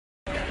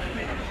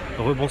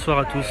Rebonsoir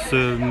à tous,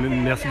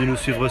 merci de nous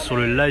suivre sur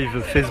le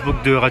live Facebook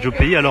de Radio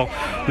Pays. Alors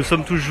nous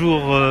sommes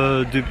toujours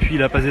depuis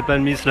la Place des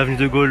Palmistes, l'avenue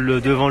de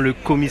Gaulle, devant le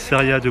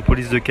commissariat de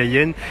police de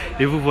Cayenne,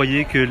 et vous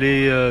voyez que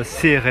les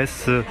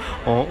CRS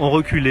ont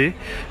reculé.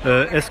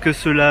 Est-ce que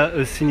cela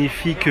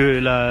signifie que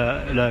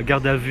la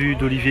garde à vue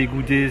d'Olivier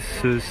Goudet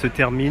se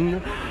termine?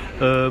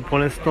 Pour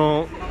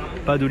l'instant,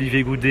 pas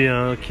d'Olivier Goudet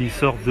qui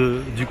sort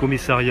du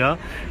commissariat.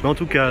 Mais en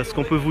tout cas, ce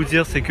qu'on peut vous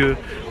dire, c'est que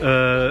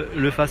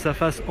le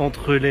face-à-face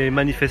entre les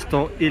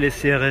manifestants et les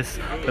CRS,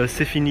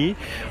 c'est fini.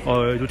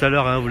 Tout à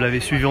l'heure, vous l'avez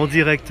suivi en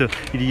direct,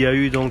 il y a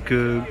eu donc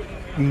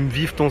une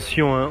vive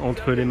tension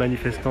entre les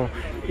manifestants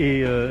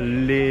et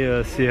les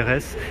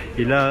CRS,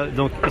 et là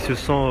donc ils se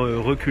sont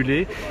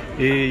reculés,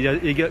 et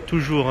il y a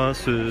toujours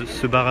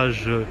ce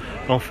barrage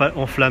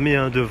enflammé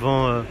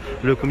devant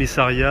le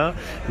commissariat,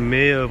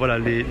 mais voilà,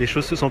 les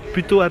choses se sont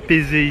plutôt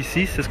apaisées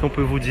ici, c'est ce qu'on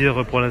peut vous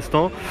dire pour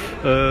l'instant.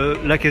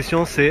 La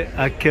question, c'est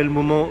à quel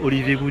moment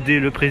Olivier Goudet,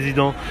 le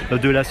président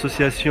de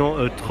l'association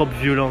Trop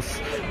Violans,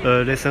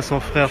 les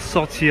 500 frères,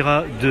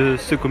 sortira de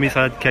ce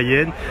commissariat de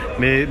Cayenne,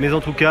 mais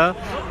en tout cas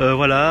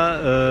voilà,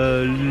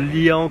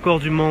 il y a encore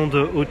du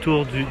monde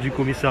autour du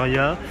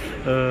commissariat,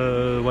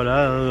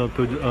 voilà, un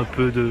peu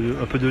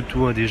de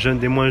tout, des jeunes,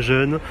 des moins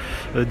jeunes,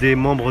 des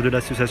membres de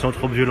l'association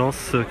Trop Violans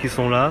qui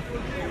sont là.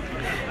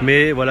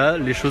 Mais voilà,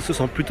 les choses se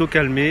sont plutôt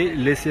calmées,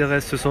 les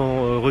CRS se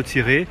sont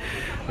retirés,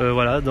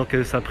 voilà, donc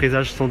ça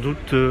présage sans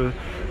doute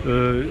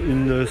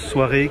une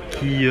soirée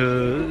qui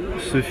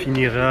se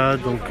finira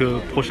donc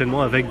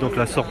prochainement avec donc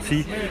la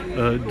sortie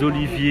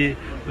d'Olivier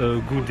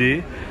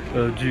Goudet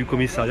du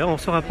commissariat. On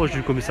se rapproche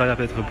du commissariat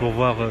peut-être pour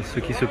voir ce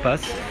qui se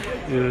passe,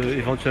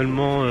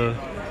 éventuellement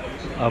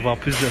avoir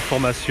plus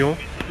d'informations.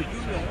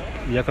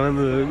 Il y a quand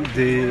même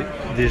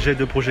des jets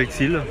de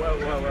projectiles.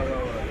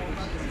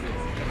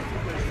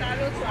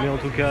 Mais en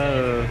tout cas,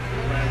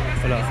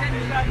 voilà,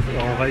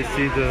 on va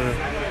essayer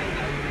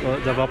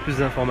d'avoir plus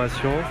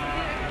d'informations.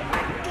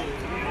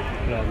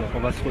 Voilà,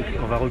 donc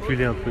on va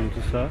reculer un peu de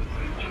tout ça.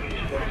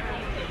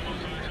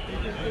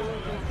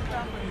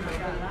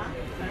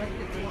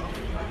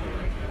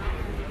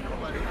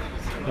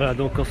 Voilà,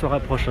 donc on se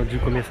rapproche du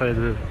commissariat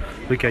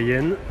de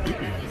Cayenne.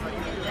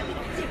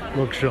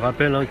 Donc je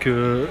rappelle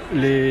que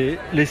les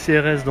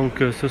CRS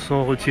donc, se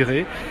sont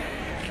retirés.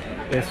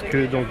 Est-ce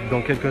que donc,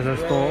 dans quelques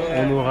instants,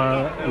 on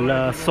aura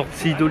la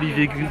sortie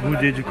d'Olivier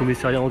Goudet du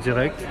commissariat en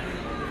direct?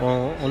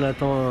 On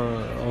attend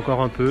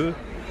encore un peu,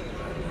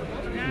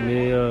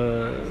 mais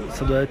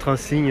ça doit être un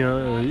signe,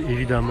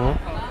 évidemment.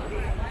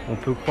 On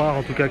peut croire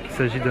en tout cas qu'il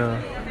s'agit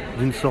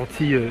d'une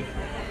sortie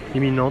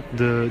imminente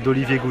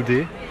d'Olivier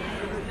Goudet.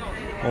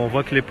 On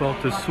voit que les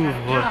portes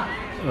s'ouvrent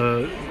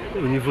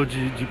au niveau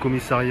du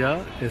commissariat.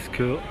 Est-ce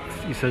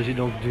qu'il s'agit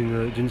donc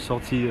d'une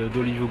sortie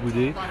d'Olivier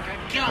Goudet?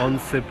 On ne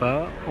sait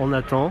pas, on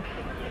attend.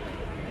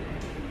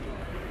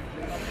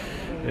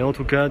 Et en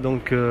tout cas,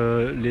 donc,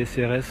 les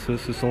CRS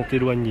se sont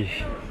éloignés.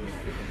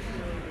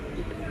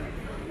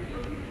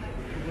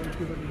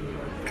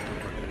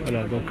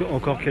 Voilà, donc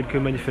encore quelques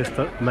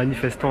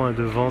manifestants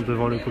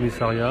devant le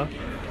commissariat.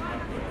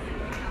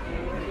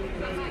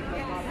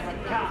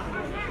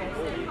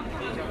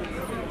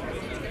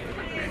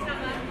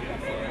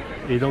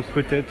 Et donc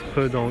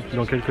peut-être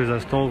dans quelques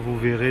instants, vous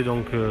verrez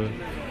donc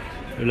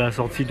la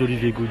sortie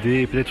d'Olivier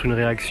Goudet et peut-être une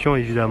réaction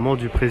évidemment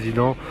du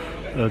président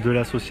de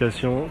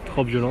l'association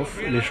Trop Violans.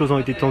 Les choses ont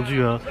été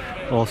tendues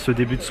en ce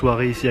début de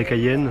soirée ici à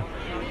Cayenne,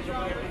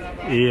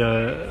 et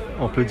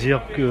on peut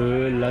dire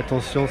que la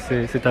tension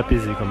s'est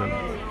apaisée quand même.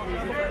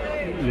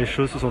 Les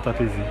choses se sont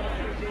apaisées.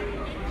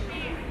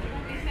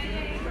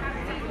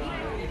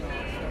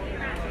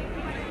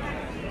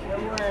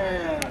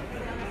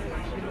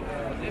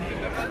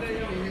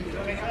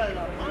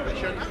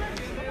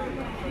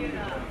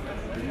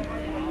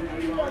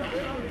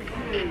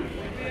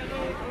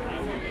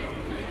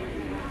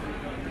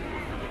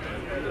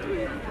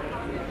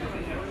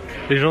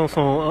 Les gens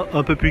sont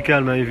un peu plus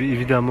calmes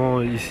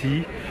évidemment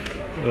ici.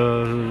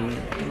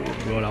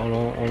 Voilà,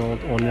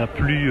 on n'a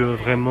plus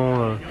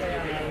vraiment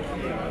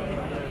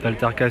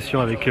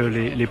d'altercation avec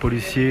les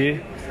policiers.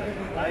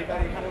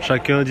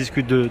 Chacun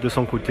discute de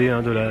son côté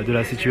de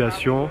la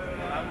situation.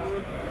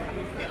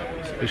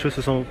 Les choses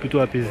se sont plutôt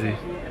apaisées.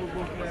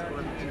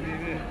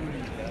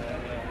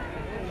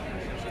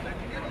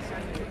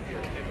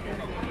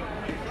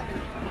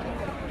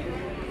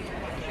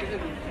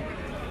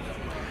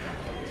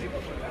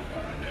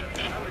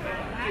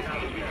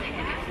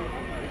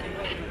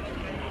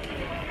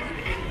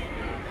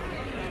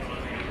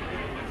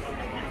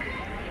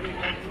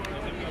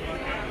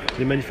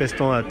 Les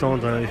manifestants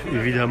attendent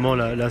évidemment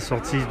la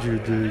sortie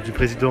du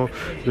président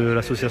de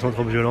l'association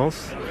Trop Violans.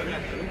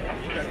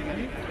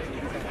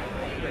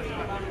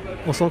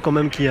 On sent quand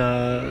même qu'il y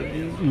a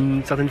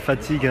une certaine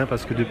fatigue,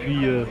 parce que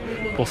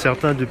pour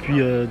certains,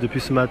 depuis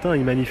ce matin,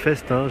 ils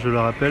manifestent, je le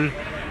rappelle,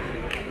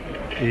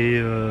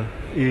 et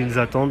ils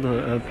attendent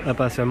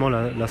impatiemment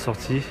la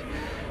sortie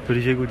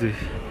d'Olivier Goudet.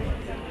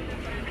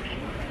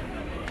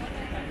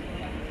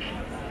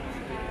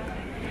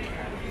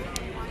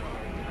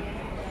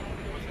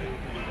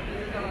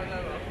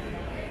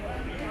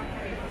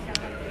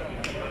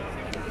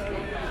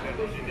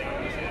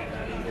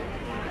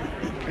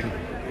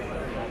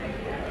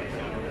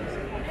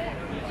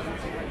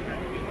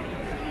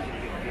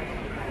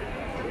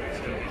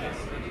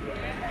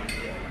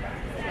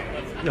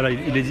 Voilà,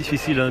 il est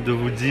difficile de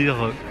vous dire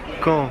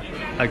quand,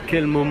 à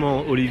quel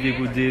moment Olivier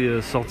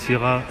Goudet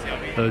sortira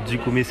du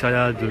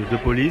commissariat de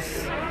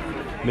police.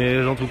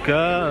 Mais en tout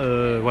cas,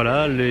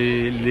 voilà,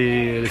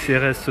 les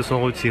CRS se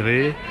sont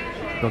retirés.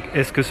 Donc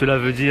est-ce que cela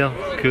veut dire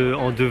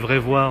qu'on devrait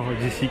voir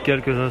d'ici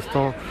quelques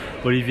instants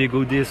Olivier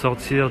Goudet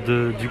sortir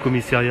du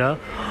commissariat?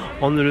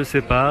 On ne le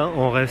sait pas,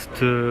 on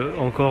reste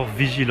encore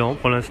vigilant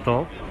pour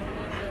l'instant.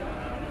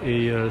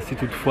 Et si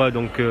toutefois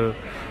donc,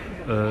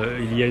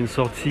 il y a une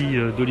sortie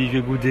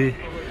d'Olivier Goudet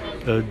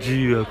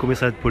du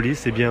commissariat de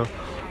police, eh bien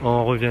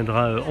on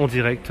reviendra en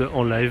direct,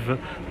 en live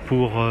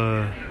pour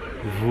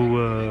vous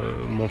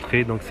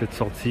montrer donc cette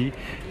sortie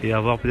et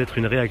avoir peut-être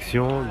une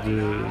réaction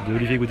de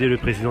Olivier Goudet, le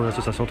président de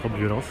l'association Trop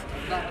Violans,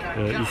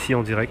 ici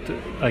en direct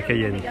à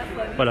Cayenne.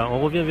 Voilà, on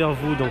revient vers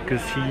vous donc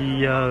s'il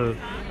y a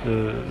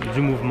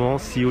du mouvement,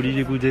 si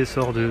Olivier Goudet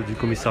sort du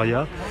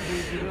commissariat.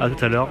 À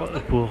tout à l'heure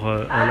pour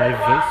un live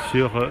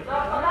sur...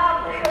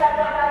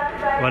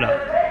 Voilà.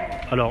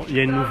 Alors, il y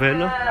a une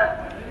nouvelle.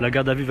 La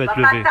garde à vue va être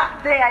levée. Va pas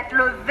tarder à être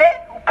levée,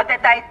 ou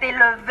peut-être a été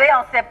levée,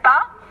 on ne sait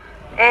pas.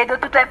 Et de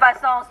toutes les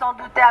façons, on s'en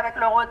doutait avec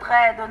le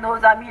retrait de nos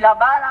amis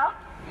là-bas, là.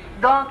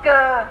 Donc,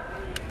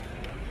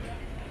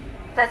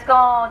 c'est ce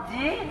qu'on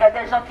dit. Il y a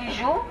des gens qui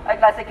jouent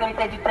avec la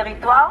sécurité du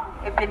territoire.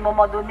 Et puis, à un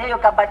moment donné, il y a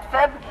qu'à battre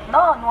faible.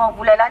 Non, nous, on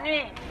voulait la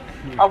nuit.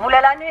 On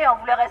voulait la nuit, on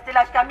voulait rester là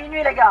jusqu'à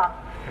minuit, les gars.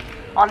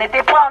 On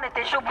était prêts, on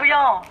était chaud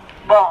bouillant.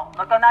 Bon,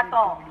 donc on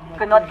attend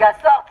que notre gars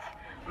sorte.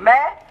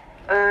 Mais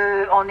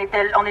on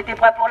était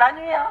prêts pour la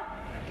nuit. Hein.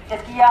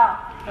 Qu'est-ce qu'il y a?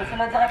 Monsieur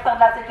le directeur de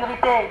la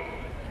sécurité.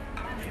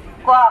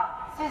 Quoi?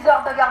 6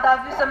 heures de garde à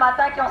vue ce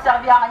matin qui ont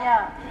servi à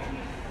rien.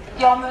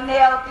 Qui ont mené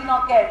à aucune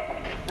enquête.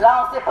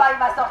 Là, on ne sait pas, il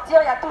va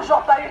sortir. Il n'y a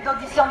toujours pas eu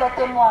d'audition des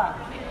témoins.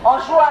 On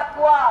joue à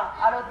quoi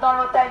dans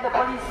l'hôtel de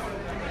police?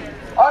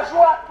 On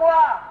joue à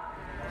quoi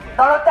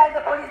dans l'hôtel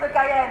de police de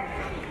Cayenne?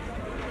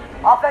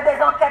 On fait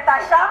des enquêtes à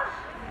charge?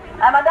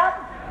 Hein, madame?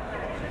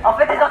 On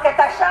fait des enquêtes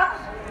à charge?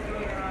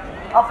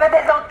 On fait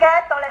des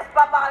enquêtes, on laisse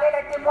pas parler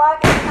les témoins,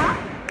 quelqu'un?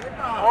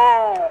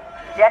 Oh,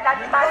 il y a de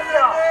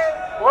l'animation.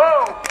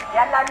 Oh, il y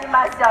a de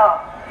l'animation.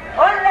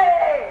 Olé!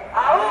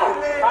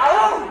 Aou!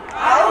 Aou!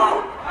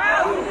 Aou!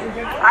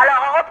 Alors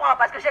on reprend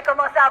parce que j'ai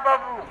commencé avant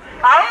vous.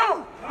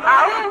 Aou!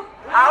 Aou!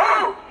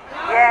 Aou!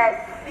 Yes!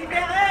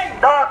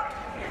 Donc,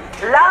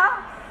 là,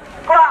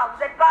 quoi?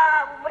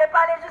 Vous voulez pas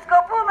aller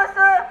jusqu'au bout,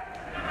 monsieur?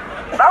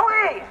 Bah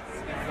oui!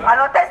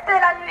 Allons tester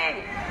la nuit.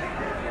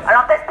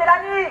 Allons tester la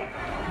nuit.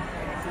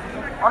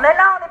 On est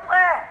là, on est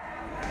prêt.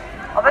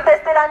 On veut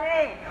tester la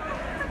nuit.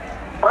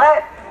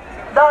 Bref,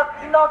 donc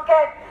une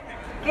enquête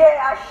qui est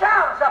à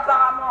charge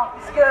apparemment,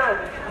 puisque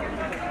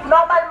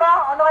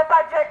normalement on n'aurait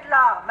pas dû être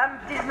là, même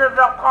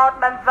 19h30,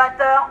 même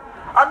 20h.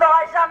 On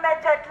n'aurait jamais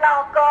dû être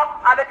là encore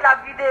avec la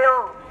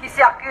vidéo qui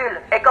circule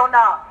et qu'on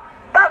a.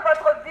 Pas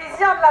votre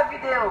vision de la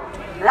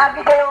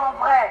vidéo en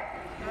vrai.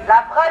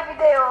 La vraie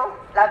vidéo,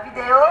 la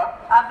vidéo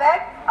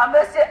avec un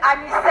monsieur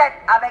Anisette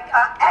avec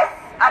un S,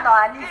 ah non,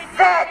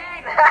 Anisette,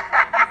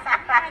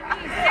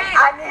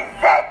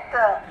 Anisette,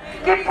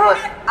 qui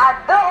pousse à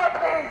 2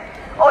 reprises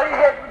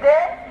Olivier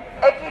Goudet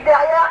et qui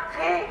derrière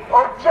crie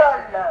au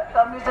viol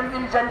comme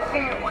une jeune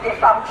fille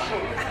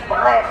effarouchée.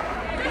 Bref,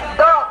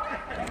 donc,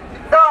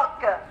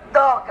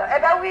 eh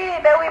ben oui,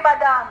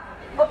 madame,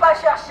 faut pas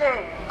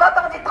chercher. Quand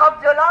on dit trop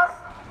violence,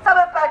 ça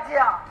veut pas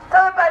dire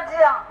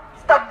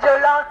stop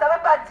violence, ça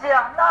veut pas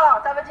dire,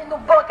 non, ça veut dire nous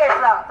banquer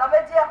ça, ça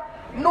veut dire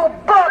nous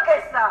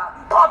banquer ça.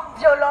 Trop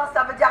violence,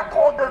 ça veut dire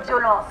trop de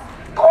violence,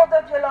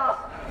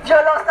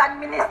 violence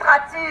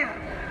administrative,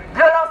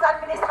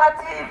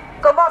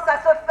 comment ça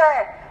se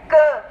fait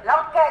que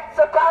l'enquête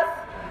se passe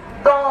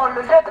dans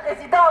le lieu de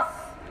résidence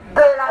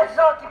de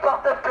l'agent qui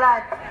porte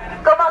plainte?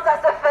 Comment ça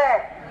se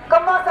fait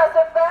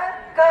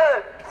que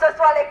ce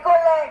soit les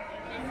collègues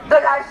de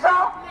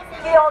l'agent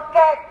qui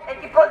enquêtent et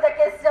qui posent des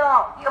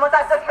questions? Comment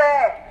ça se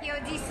fait? Qui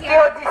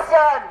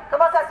auditionne?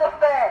 Comment ça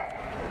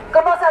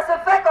se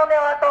fait qu'on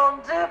ait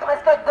attendu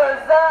presque 2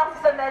 heures,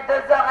 si ce n'est 2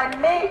 heures et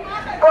demie,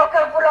 pour que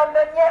vous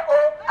l'emmeniez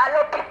à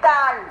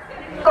l'hôpital?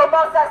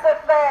 Comment ça se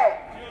fait?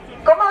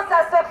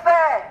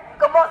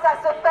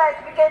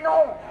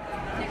 Expliquez-nous.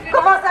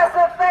 Comment ça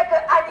se fait que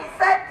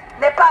Anisette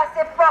n'est pas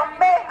assez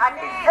formée?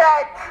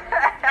 Anisette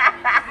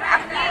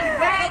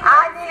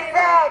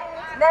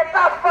n'est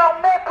pas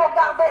formée pour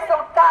garder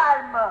son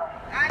calme.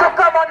 Tout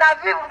comme on a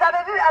vu, vous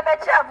avez vu, ah ben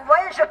tiens, vous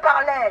voyez, je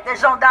parlais des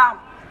gendarmes,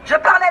 je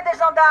parlais des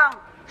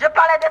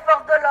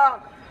forces de l'ordre.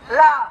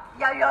 Là,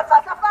 il y a eu un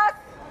face-à-face.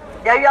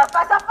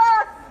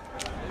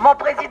 Mon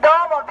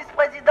président, mon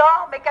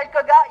vice-président, mes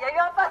quelques gars, il y a eu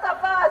un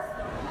face-à-face.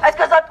 Est-ce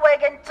que ça doit y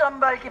avoir une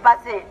tumble qui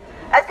passait?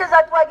 Est-ce que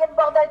ça doit y avoir une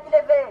bordel qui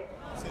levait?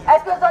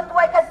 Est-ce que ça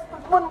doit y avoir tout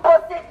le monde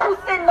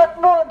pousser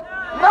notre monde?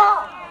 Non.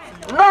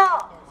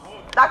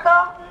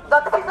 D'accord?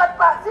 Donc si vous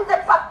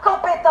n'êtes pas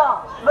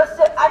compétent,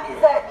 monsieur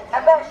Anisette,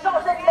 eh bien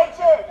changez de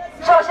métier,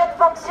 changez de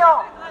fonction.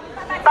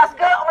 Parce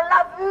qu'on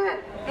l'a vu,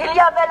 il y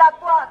avait là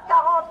quoi?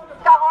 40,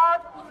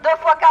 2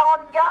 fois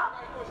 40 gars.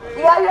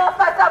 Il y a eu un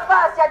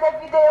face-à-face, il y a des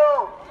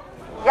vidéos.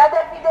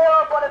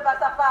 Pour le face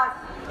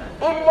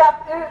il n'y a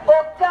eu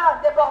aucun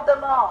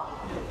débordement.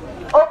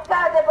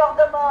 Aucun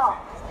débordement.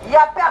 Il n'y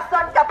a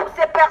personne qui a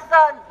poussé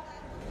personne.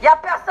 Il n'y a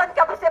personne qui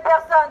a poussé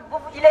personne.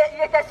 Il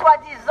était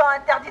soi-disant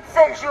interdit de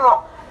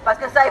séjour. Parce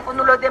que ça, il faut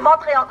nous le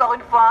démontrer encore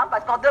une fois. Hein,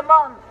 parce qu'on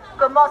demande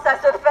comment ça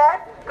se fait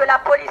que la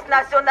police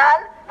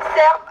nationale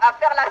serve à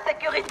faire la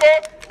sécurité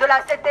de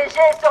la CTG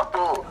et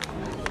surtout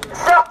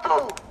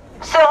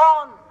se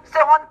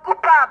rendre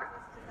coupable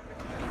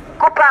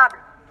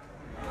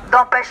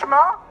d'empêchement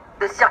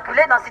de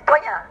circuler d'un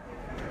citoyen.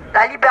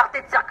 La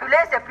liberté de circuler,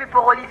 c'est plus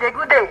pour Olivier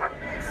Goudet.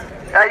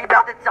 La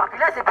liberté de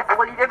circuler, c'est plus pour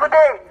Olivier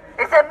Goudet.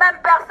 Et ces mêmes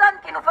personnes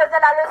qui nous faisaient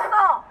la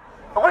leçon,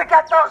 rue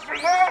 14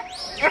 juillet,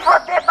 il faut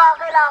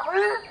débarrer la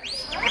rue,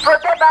 il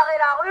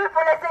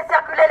faut laisser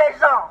circuler les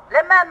gens.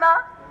 Les mêmes,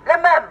 hein, les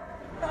mêmes.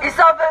 Ils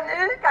sont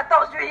venus,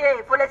 14 juillet,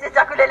 il faut laisser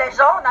circuler les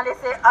gens, on a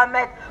laissé 1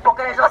 mètre pour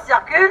que les gens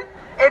circulent,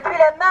 et puis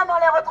les mêmes, on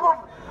les retrouve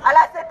à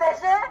la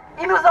CTG,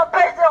 ils nous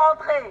empêchent de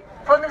rentrer.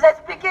 Il faut nous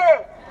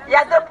expliquer. Il y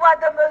a 2 poids,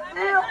 2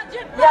 mesures,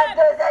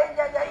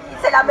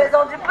 c'est la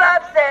maison du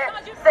peuple,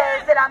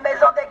 c'est la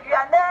maison des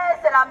Guyanais,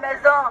 c'est la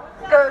maison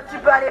que tu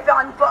peux aller faire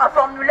un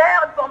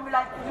formulaire,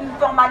 une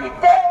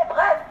formalité,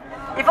 bref.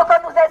 Il faut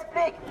qu'on nous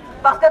explique.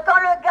 Parce que quand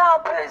le gars,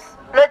 en plus,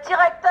 le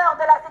directeur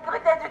de la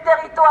sécurité du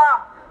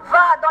territoire,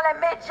 va dans les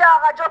médias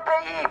Radio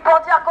Pays pour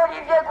dire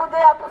qu'Olivier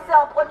Goudet a poussé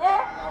en premier,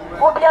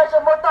 ou bien je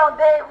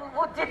m'entendais,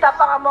 vous dites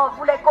apparemment,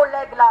 vous les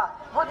collègues là,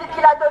 vous dites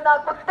qu'il a donné un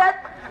coup de tête,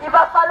 il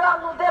va falloir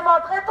nous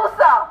démontrer tout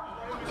ça.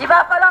 Il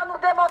va falloir nous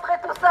démontrer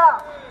tout ça.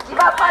 Il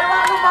va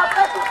falloir nous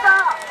montrer tout ça.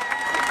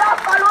 Il va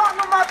falloir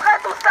nous montrer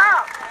tout ça.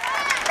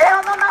 Et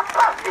on n'en a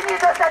pas fini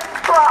de cette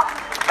histoire.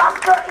 Parce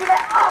qu'il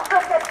est hors de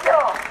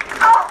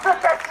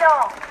question,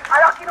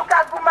 alors qu'il nous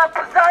cagoule un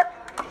pouzote,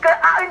 qu'à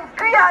une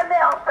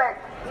Guyanais en fait,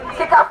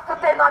 qui a tout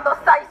dans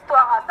sa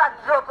histoire, sa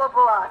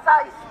jogoboa,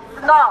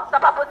 non, c'est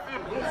pas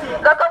possible.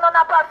 Donc on n'en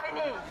a pas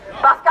fini.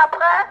 Parce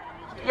qu'après,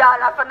 il y a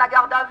la fin de la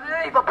garde à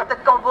vue, il va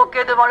peut-être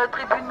convoquer devant le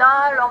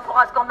tribunal, on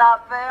fera ce qu'on a à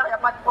faire, il n'y a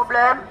pas de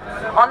problème.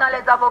 On a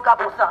les avocats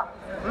pour ça.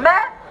 Mais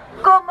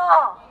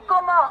comment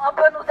on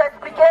peut nous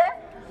expliquer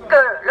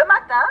que le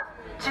matin,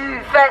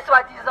 tu fais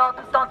soi-disant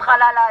tout ton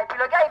tralala, et puis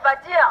le gars il va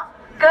dire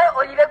que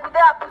Olivier Goudet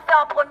a poussé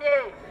en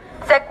premier.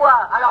 C'est quoi?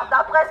 Alors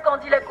d'après ce qu'ont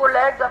dit les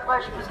collègues, d'après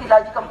je sais plus ce qu'il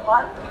a dit comme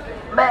phrase,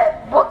 mais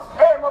bon,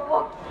 mon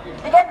bouc,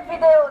 il y a une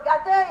vidéo,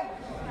 regardez.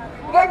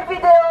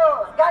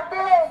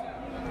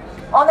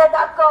 On est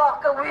d'accord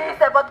que oui,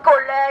 c'est votre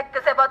collègue, que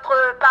c'est votre,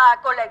 pas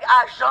collègue,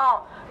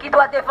 agent qui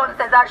doit défendre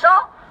ses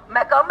agents,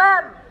 mais quand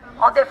même,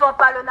 on ne défend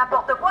pas le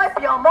n'importe quoi et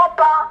puis on ne ment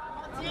pas.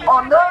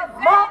 On ne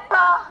ment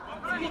pas.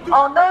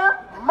 On ne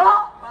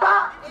ment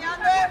pas. Et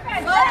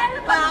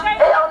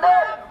on ne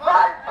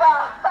vole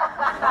pas.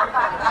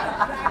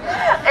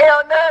 Et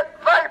on ne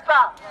vole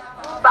pas.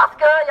 Parce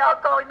qu'il y a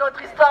encore une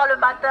autre histoire, le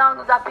matin, on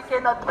nous a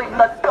piqué notre piquet.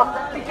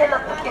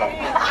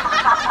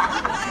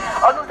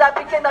 On nous a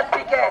piqué notre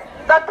piquet.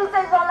 Donc tous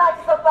ces gens-là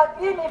qui sont pas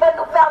clean, ils veulent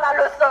nous faire la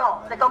leçon.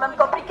 C'est quand même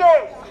compliqué.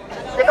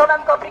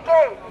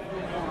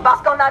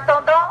 Parce qu'en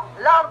attendant,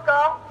 là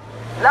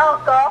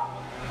encore,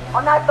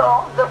 on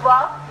attend de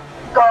voir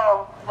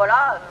quand,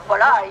 voilà.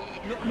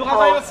 Nous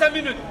travaillons 5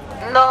 minutes.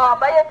 Non,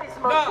 bah il y a plus de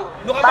mots.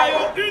 Nous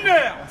travaillons 1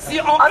 heure. Si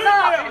en 1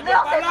 heure, une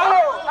heure c'est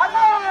trop. Ah non.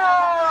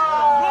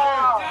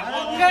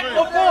 1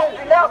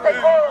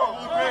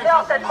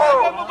 heure c'est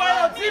trop.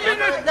 10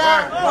 minutes.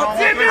 En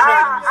 10 minutes.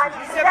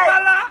 C'est pas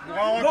là.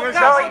 Nos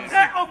cas sont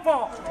très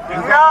enfants.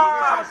 Non.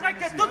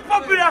 Que toute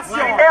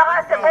population. 1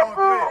 heure c'est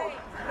beaucoup.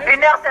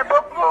 1 heure c'est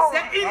beaucoup.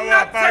 C'est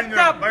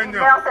inacceptable. 1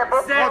 heure c'est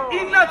beaucoup. C'est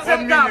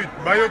inacceptable.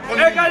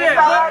 Regardez,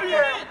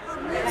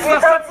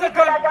 60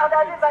 secondes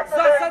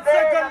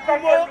pour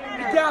moi,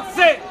 il est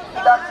assez.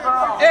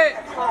 Et,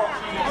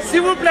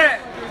 s'il vous plaît,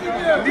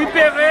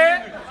 libérez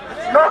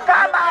nos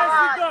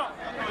camarades.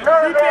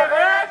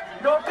 Libérez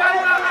nos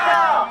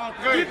camarades.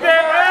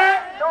 Libérez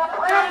nos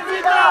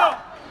présidents.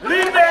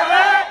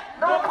 Libérez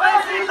nos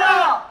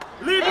présidents.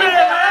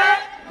 Libérez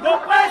nos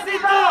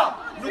présidents.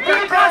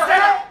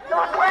 Libérez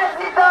nos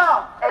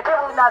présidents. Et puis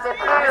vous n'avez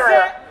plus...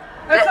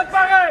 C'est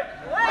pareil.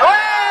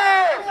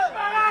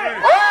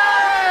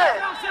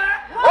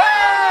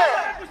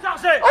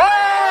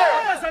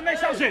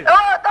 Chargé.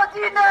 Oh, dans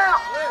 1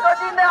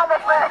 heure, mon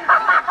frère.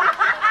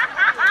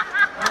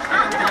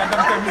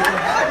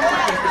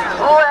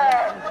 Ouais,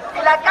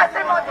 il a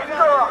cassé mon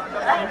discours.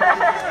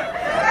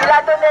 Il a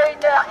donné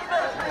 1 heure.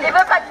 Il veut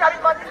pas faire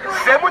mon discours.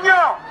 C'est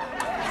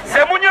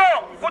Mounion.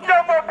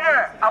 Écoutez-moi bien.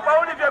 À part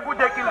Olivier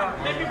Goudet qui là.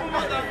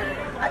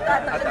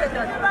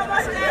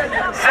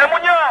 C'est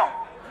Mounion.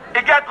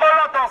 Il y a trop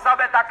longtemps, ça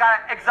va être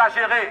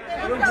exagéré.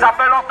 Ça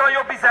fait longtemps qu'ils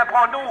ont besoin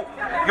pour nous.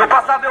 Ils n'ont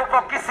pas savé au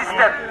qui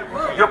système.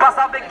 Ils n'ont pas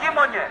savé qui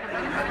monnaie.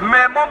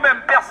 Mais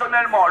moi-même,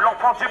 personnellement,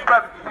 l'enfant du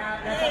peuple,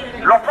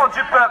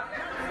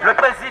 le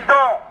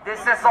président des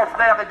 500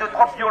 frères et de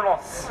Trop Violans,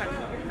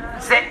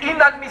 c'est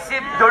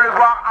inadmissible de le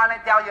voir à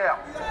l'intérieur.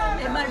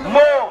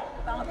 Moi,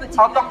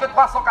 en tant que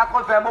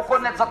 380, je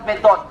connais cette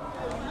méthode.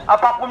 À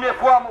part la première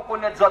fois, je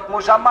connais les autres.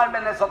 Je jamais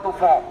mené les autres au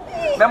fond.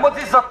 Mais je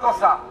dis autres comme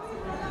ça.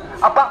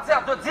 À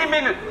partir de 10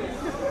 minutes,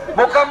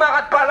 Mon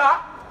camarade pas là,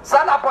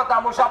 ça n'a pas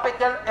dans mon chat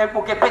pétel et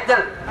pour que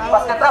pétel.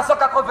 Parce que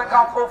 380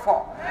 grammes trop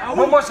fort.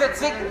 Moi manger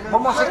tigre, moi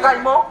manger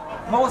caïman,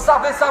 moi vous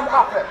savez ça me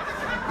rappelle.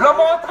 Le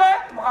montré,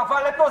 moi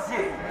avaler tes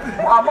yeux,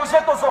 moi manger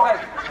tes oreilles.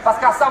 Parce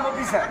que ça me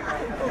besoin.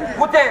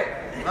 Écoutez,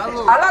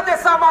 à la de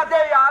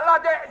Samadéa, à la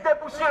de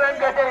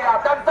Bouchirengédéa,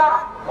 tant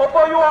on peut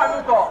y aller à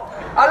nous.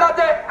 À la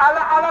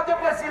de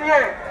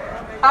Brésiliens,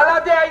 à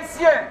la des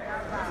Haïtiens,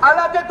 à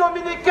la des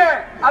Dominicains,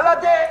 à la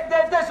des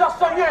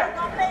Jarsoniens,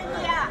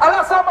 à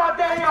la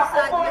Samadéa,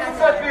 on peut y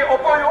servir, on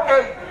peut y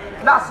aller.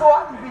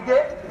 Nasoa,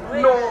 l'idée,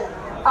 nous,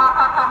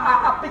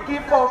 à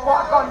piquer pour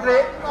attendre,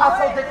 à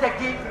son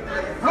détective.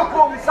 Nous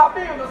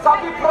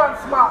savons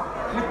franchement,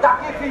 nous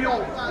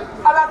t'accueillons.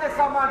 À la de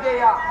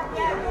Samadéa.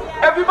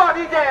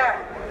 Everybody there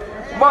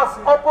must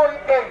open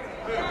it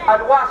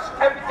and watch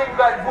everything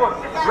that good,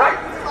 right?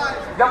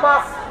 You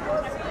must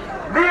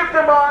leave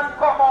the man,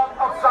 come on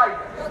outside.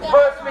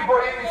 First we go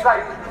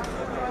inside.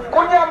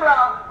 Kounyam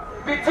la,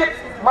 petit,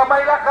 maman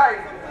il a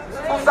caille.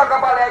 Tout ça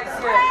qui va aller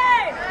ici.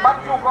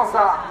 Maintenant comme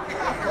ça.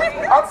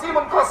 Anti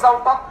mon comme ça, ou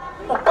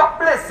pas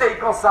blessé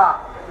comme ça.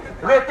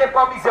 Restez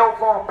pas misé au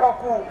fond, prends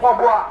coup, prends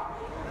bois.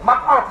 M'a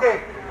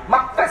entré,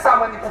 m'a fait ça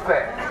mani pour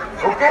faire.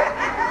 Ok?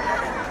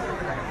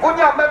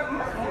 Kounyam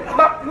même.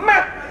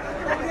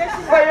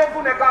 Voyez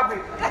vous les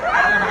cabris.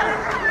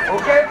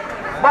 Ok?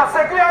 Bah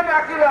c'est clair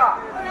qui là.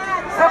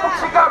 C'est pour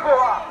Chicago,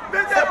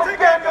 c'est pour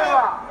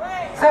Kenya,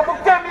 c'est pour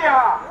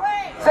Kenya,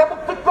 c'est pour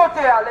tout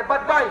côté, les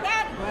bad guys.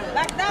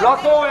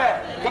 L'autre,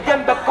 ils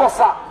viennent d'être comme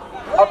ça,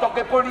 en tant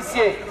que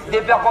policiers, des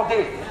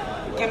verbandés,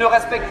 qui ne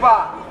respectent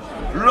pas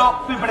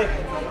l'ordre public,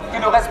 qui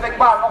ne respectent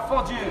pas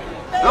l'enfant du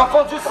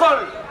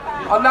sol.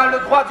 On a le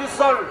droit du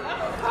sol.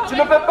 Tu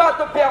ne peux pas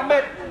te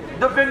permettre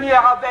de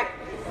venir avec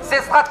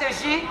ces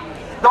stratégies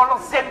dans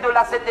l'ancienne de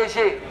la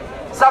CTG.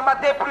 Ça m'a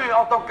déplu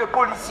en tant que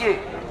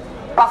policier,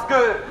 parce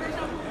que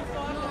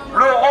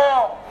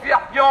Laurent,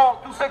 Fierpion,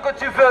 tout ce que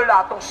tu veux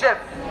là, ton chef.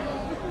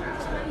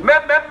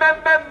 Même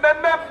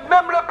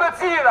le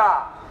petit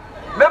là.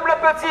 Même le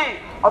petit.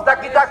 En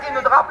taki-taki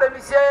nous drape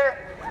l'émission.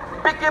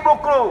 Piqué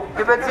beaucoup,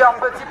 qui veut dire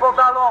petit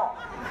pantalon.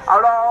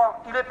 Alors,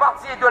 il est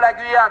parti de la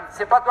Guyane.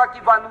 C'est pas toi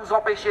qui vas nous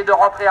empêcher de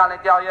rentrer à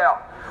l'intérieur.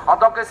 En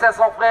tant que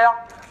 500 frères,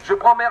 je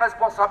prends mes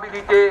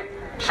responsabilités.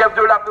 Chef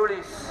de la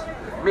police.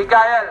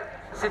 Michael,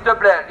 s'il te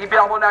plaît,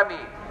 libère mon ami.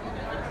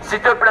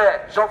 S'il te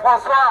plaît,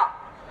 Jean-François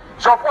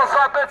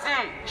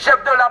Petit,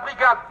 chef de la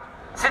brigade.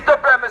 S'il te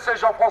plaît, monsieur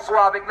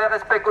Jean-François, avec les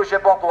respects que j'ai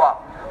pour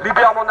toi,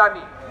 libère mon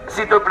ami,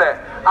 s'il te plaît,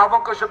 avant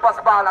que je passe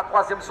pas à la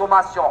 3e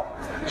sommation.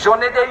 J'en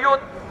ai des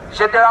youths,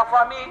 j'ai de la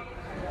famille,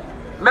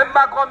 même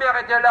ma grand-mère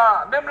était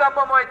là, même la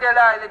maman était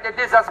là, elle était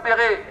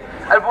désespérée.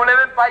 Elle voulait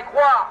même pas y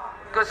croire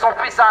que son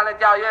fils est à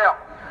l'intérieur,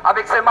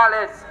 avec ses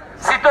malaises.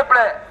 S'il te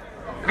plaît,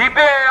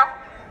 libère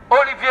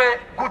Olivier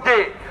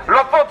Goudet,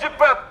 l'enfant du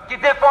peuple qui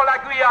défend la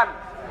Guyane.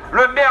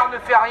 Le maire ne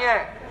fait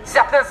rien.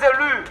 Certains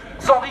élus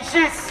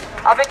s'enrichissent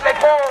avec les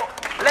grosses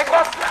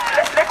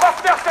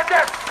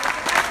Mercedes.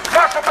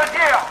 Moi, je peux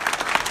dire,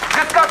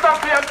 jusqu'à temps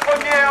qu'il y ait une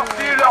première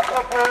sur leurs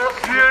propos,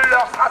 sur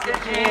leur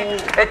stratégie,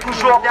 et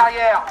toujours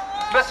derrière.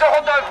 Monsieur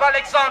Rodolphe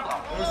Alexandre,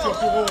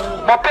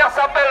 mon père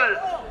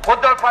s'appelle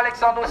Rodolphe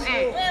Alexandre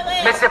aussi,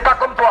 mais c'est pas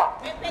comme toi,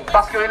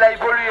 parce qu'il a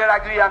évolué à la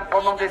Guyane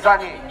pendant des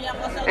années,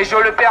 et je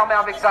le permets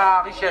avec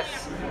sa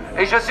richesse,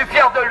 et je suis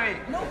fier de lui.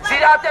 S'il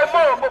y a des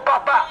mots, mon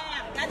papa,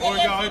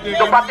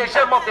 ne pas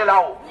déjà monter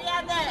là-haut.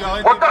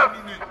 Rodolphe,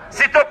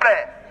 s'il te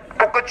plaît,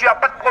 pour que tu n'aies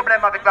pas de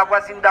problème avec la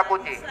voisine d'à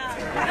côté.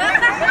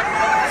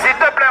 S'il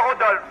te plaît,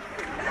 Rodolphe,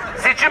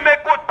 si tu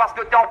m'écoutes parce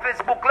que tu es en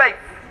Facebook Live,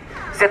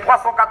 c'est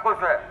 380.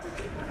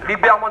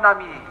 Libère mon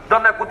ami,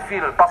 donne un coup de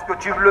fil parce que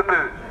tu le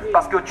peux.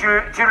 Parce que tu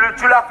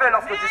l'as fait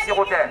lorsque tu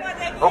sirotais.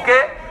 Ok?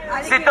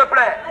 S'il te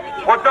plaît,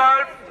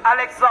 Rodolphe,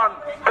 Alexandre,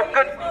 pour que...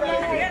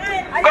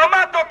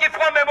 Comment toi qui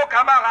feront mes mots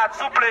camarades,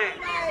 s'il vous plaît?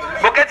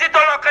 Pour que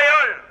dis-toi en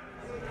créole?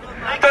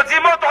 Te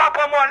dis-moi, toi,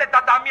 après moi, les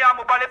tatamis,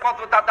 moi, les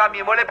prendre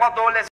tatami, moi, les prendre les...